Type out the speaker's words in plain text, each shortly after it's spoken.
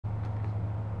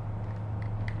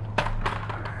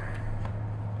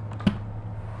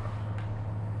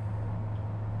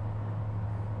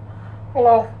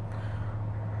Hello.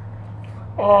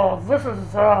 This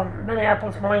is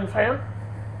Minneapolis Marine fan.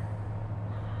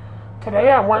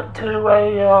 Today I went to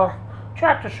a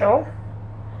tractor show,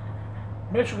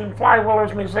 Michigan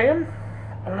Flywheelers Museum,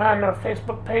 and on their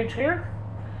Facebook page here.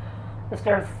 It's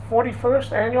their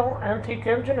 41st annual Antique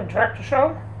Engine and Tractor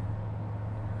Show.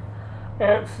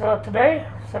 It's today,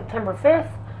 September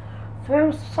 5th,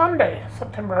 through Sunday,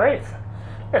 September 8th.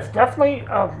 It's definitely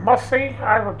a must-see.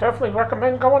 I would definitely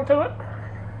recommend going to it.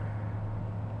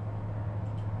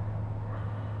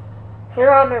 Here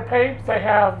on their page, they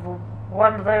have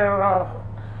one of their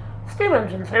steam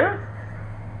engines here.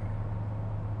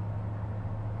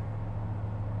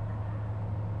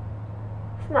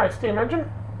 It's a nice steam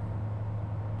engine.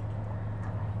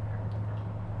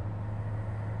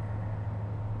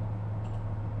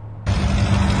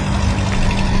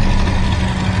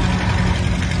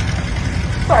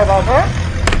 Sorry about that.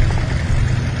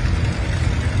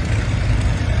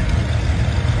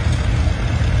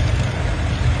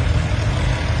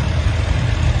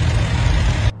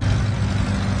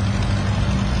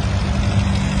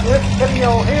 This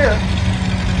video here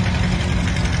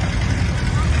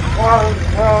was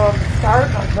the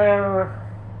start of their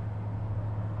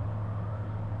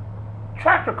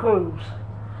tractor cruise.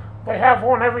 They have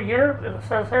one every year. It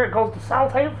says here it goes to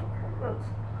South Haven.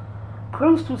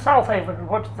 Cruise to South Haven,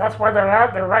 which that's where they're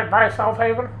at. They're right by South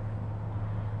Haven.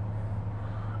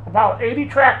 About 80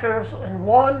 tractors and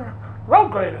one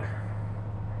road grader.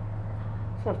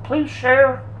 So please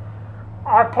share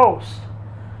our post.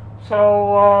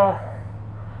 So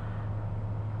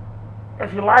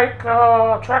if you like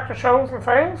tractor shows and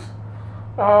things,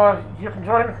 you can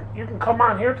join. You can come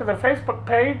on here to their Facebook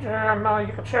page and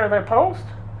you can share their post.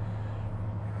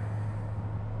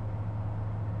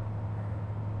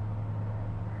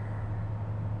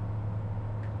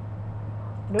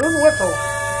 Noon whistle.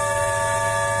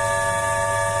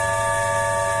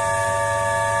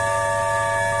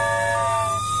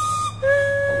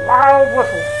 Loud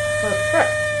whistle.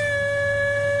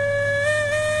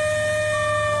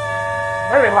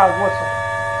 Very loud whistle.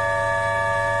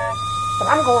 But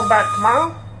I'm going back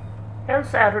tomorrow and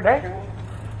Saturday.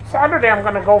 Saturday I'm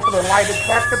going to go for the lighted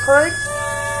tractor parade.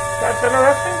 That's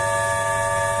interesting.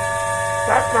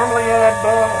 That's normally at,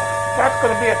 that's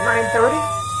going to be at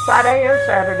 9:30. Friday and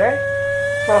Saturday.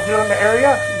 So if you're in the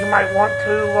area, you might want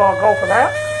to go for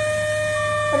that.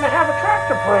 And they have a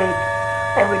tractor parade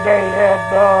every day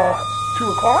at 2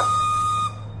 o'clock.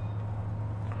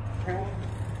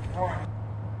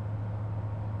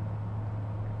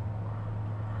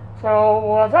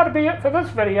 So that'll be it for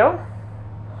this video.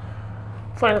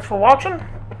 Thanks for watching.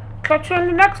 Catch you in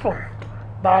the next one.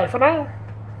 Bye for now.